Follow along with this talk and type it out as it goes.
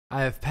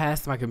I have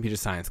passed my computer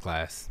science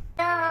class.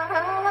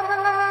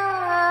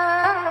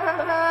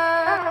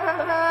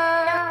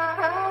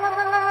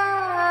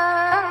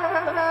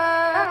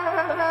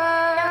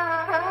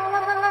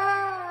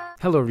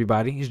 Hello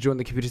everybody, it's Jordan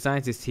the Computer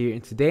Scientist here,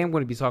 and today I'm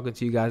going to be talking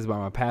to you guys about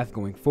my path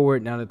going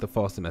forward now that the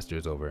fall semester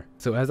is over.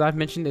 So as I've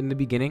mentioned in the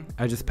beginning,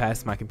 I just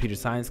passed my computer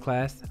science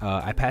class.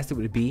 I passed it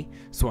with a B,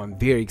 so I'm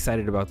very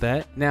excited about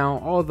that. Now,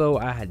 although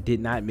I did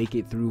not make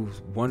it through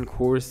one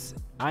course,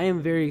 I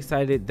am very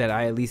excited that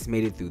I at least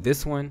made it through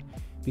this one,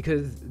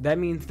 because that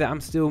means that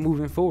I'm still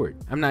moving forward.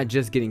 I'm not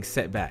just getting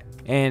set back.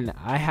 And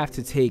I have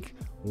to take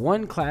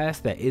one class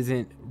that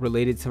isn't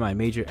related to my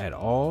major at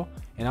all,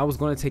 and I was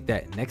going to take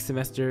that next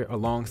semester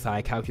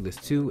alongside Calculus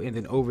 2, and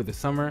then over the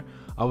summer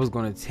I was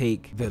going to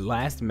take the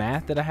last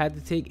math that I had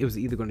to take. It was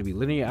either going to be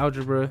linear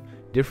algebra,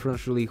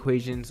 differential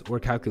equations, or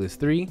Calculus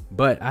 3,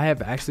 but I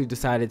have actually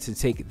decided to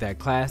take that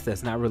class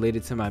that's not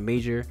related to my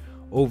major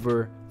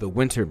over the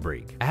winter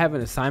break. I have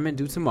an assignment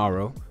due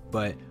tomorrow,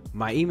 but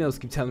my emails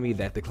keep telling me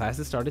that the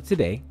classes started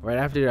today. Right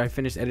after I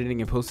finish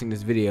editing and posting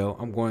this video,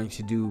 I'm going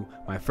to do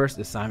my first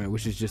assignment,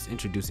 which is just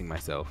introducing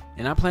myself.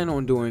 And I plan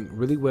on doing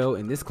really well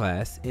in this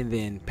class and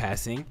then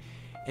passing,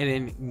 and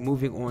then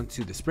moving on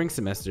to the spring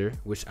semester,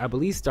 which I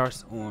believe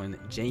starts on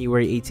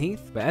January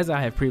 18th. But as I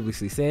have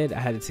previously said, I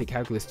had to take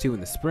Calculus 2 in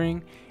the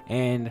spring,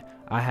 and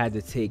I had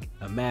to take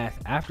a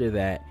math after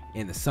that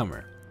in the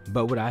summer.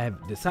 But what I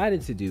have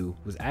decided to do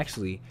was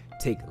actually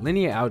take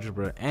linear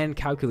algebra and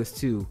Calculus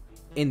 2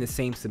 in the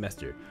same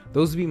semester.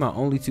 Those would be my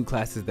only two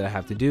classes that I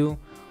have to do.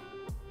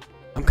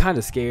 I'm kind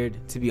of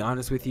scared, to be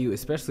honest with you,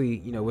 especially,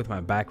 with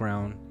my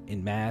background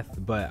in math,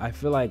 but I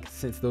feel like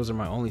since those are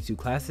my only two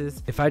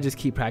classes, if I just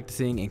keep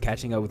practicing and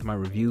catching up with my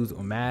reviews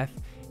on math,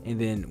 and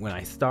then when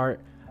I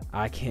start,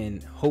 I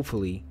can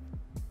hopefully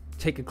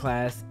take a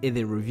class and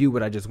then review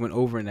what I just went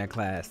over in that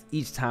class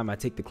each time I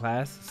take the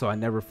class, so I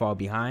never fall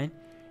behind.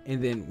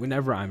 And then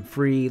whenever I'm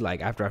free,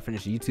 like after I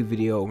finish a YouTube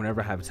video or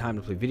whenever I have time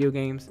to play video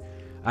games,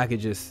 I could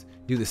just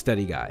do the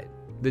study guide.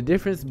 The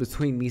difference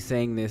between me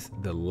saying this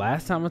the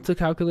last time I took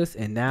calculus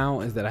and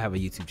now is that I have a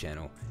YouTube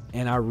channel,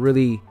 and I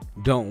really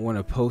don't want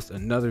to post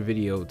another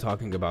video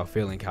talking about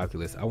failing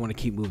calculus. I want to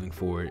keep moving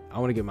forward. I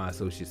want to get my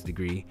associate's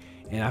degree,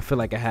 and I feel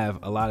like I have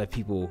a lot of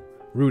people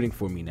rooting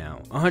for me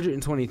now,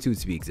 122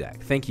 to be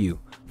exact. Thank you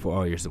for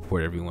all your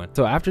support, everyone.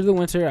 So after the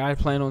winter, I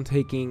plan on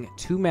taking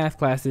 2 math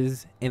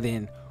classes, and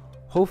then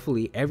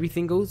hopefully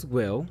everything goes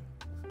well.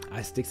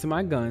 I stick to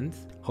my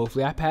guns.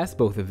 Hopefully I pass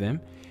both of them,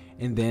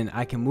 and then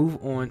I can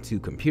move on to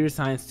computer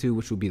science 2,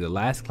 which will be the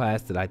last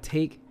class that I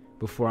take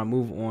before I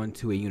move on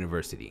to a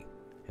university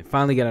and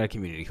finally get out of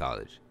community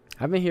college.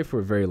 I've been here for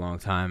a very long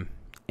time,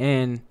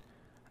 and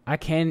I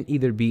can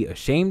either be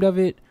ashamed of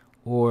it,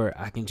 or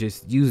I can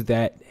just use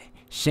that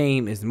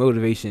shame as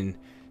motivation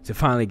to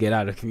finally get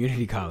out of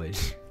community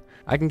college.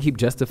 I can keep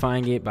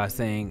justifying it by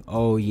saying,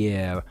 oh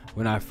yeah,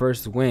 when I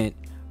first went,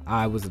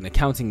 I was an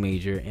accounting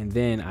major, and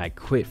then I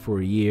quit for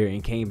a year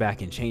and came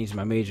back and changed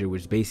my major,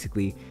 which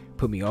basically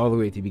put me all the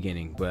way at the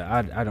beginning. But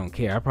I don't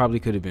care. I probably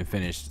could have been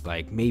finished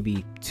like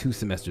maybe 2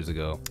 semesters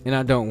ago, and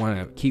I don't want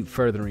to keep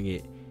furthering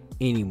it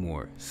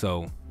anymore.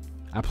 So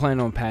I plan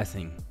on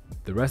passing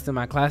the rest of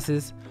my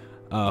classes.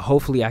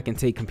 Hopefully I can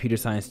take computer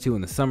science 2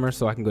 in the summer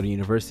so I can go to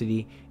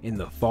university in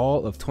the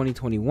fall of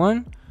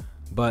 2021.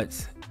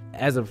 But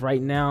as of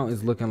right now,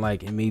 it's looking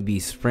like it may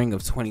be spring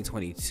of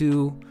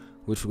 2022,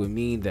 which would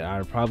mean that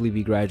I'll probably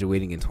be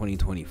graduating in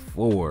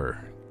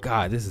 2024.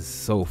 God, this is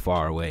so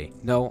far away.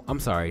 No, I'm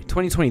sorry,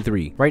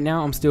 2023. Right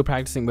now, I'm still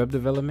practicing web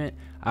development.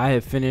 I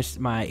have finished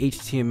my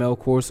HTML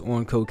course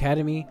on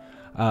Codecademy.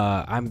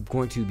 I'm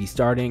going to be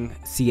starting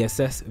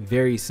CSS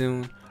very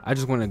soon. I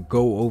just want to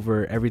go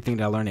over everything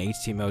that I learned in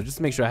HTML, just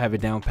to make sure I have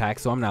it down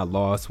packed so I'm not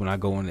lost when I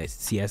go on the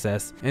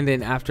CSS. And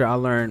then after I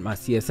learn my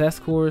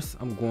CSS course,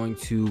 I'm going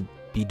to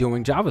be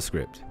doing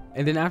JavaScript.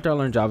 And then after I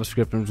learn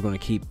JavaScript, I'm just going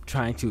to keep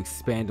trying to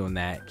expand on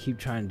that, keep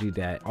trying to do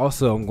that.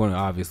 Also, I'm going to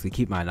obviously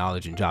keep my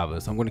knowledge in Java,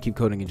 so I'm going to keep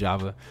coding in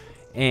Java.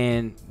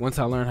 And once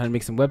I learn how to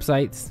make some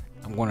websites,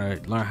 I'm going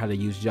to learn how to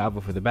use Java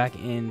for the back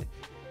end.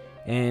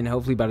 And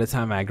hopefully by the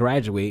time I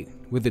graduate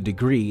with a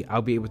degree,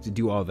 I'll be able to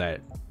do all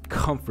that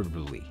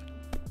comfortably.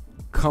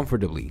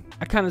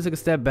 I kind of took a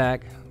step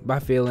back by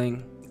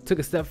failing, took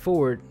a step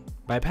forward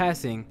by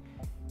passing,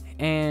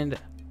 and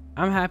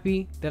I'm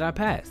happy that I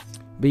passed.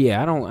 But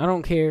yeah, I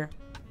don't care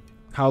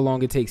how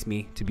long it takes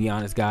me, to be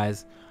honest,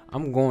 guys.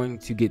 I'm going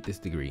to get this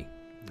degree,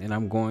 and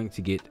I'm going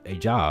to get a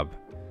job,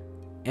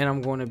 and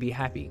I'm going to be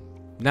happy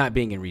not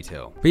being in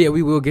retail. But yeah,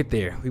 we will get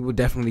there. We will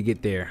definitely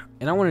get there.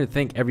 And I want to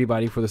thank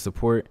everybody for the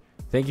support.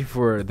 Thank you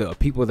for the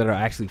people that are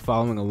actually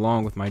following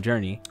along with my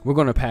journey. We're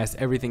going to pass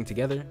everything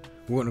together.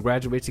 We're going to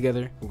graduate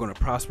together. We're going to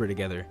prosper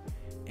together,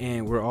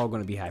 and we're all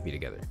going to be happy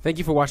together. Thank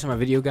you for watching my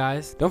video,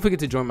 guys. Don't forget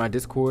to join my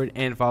Discord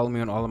and follow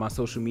me on all of my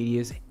social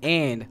medias,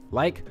 and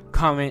like,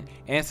 comment,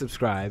 and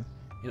subscribe.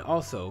 And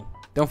also,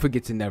 don't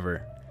forget to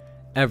never,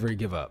 ever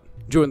give up.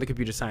 Jordan the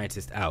Computer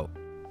Scientist out.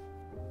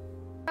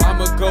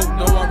 I'm a goat,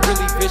 no, I'm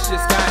really vicious.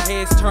 Got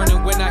heads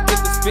turning when I get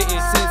the spitting.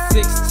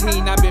 Since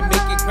 16, I've been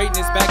making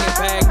greatness, bagging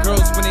bad girls.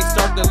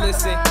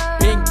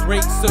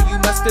 so you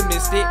must have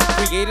missed it.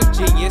 Creative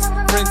genius,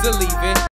 friends are leaving.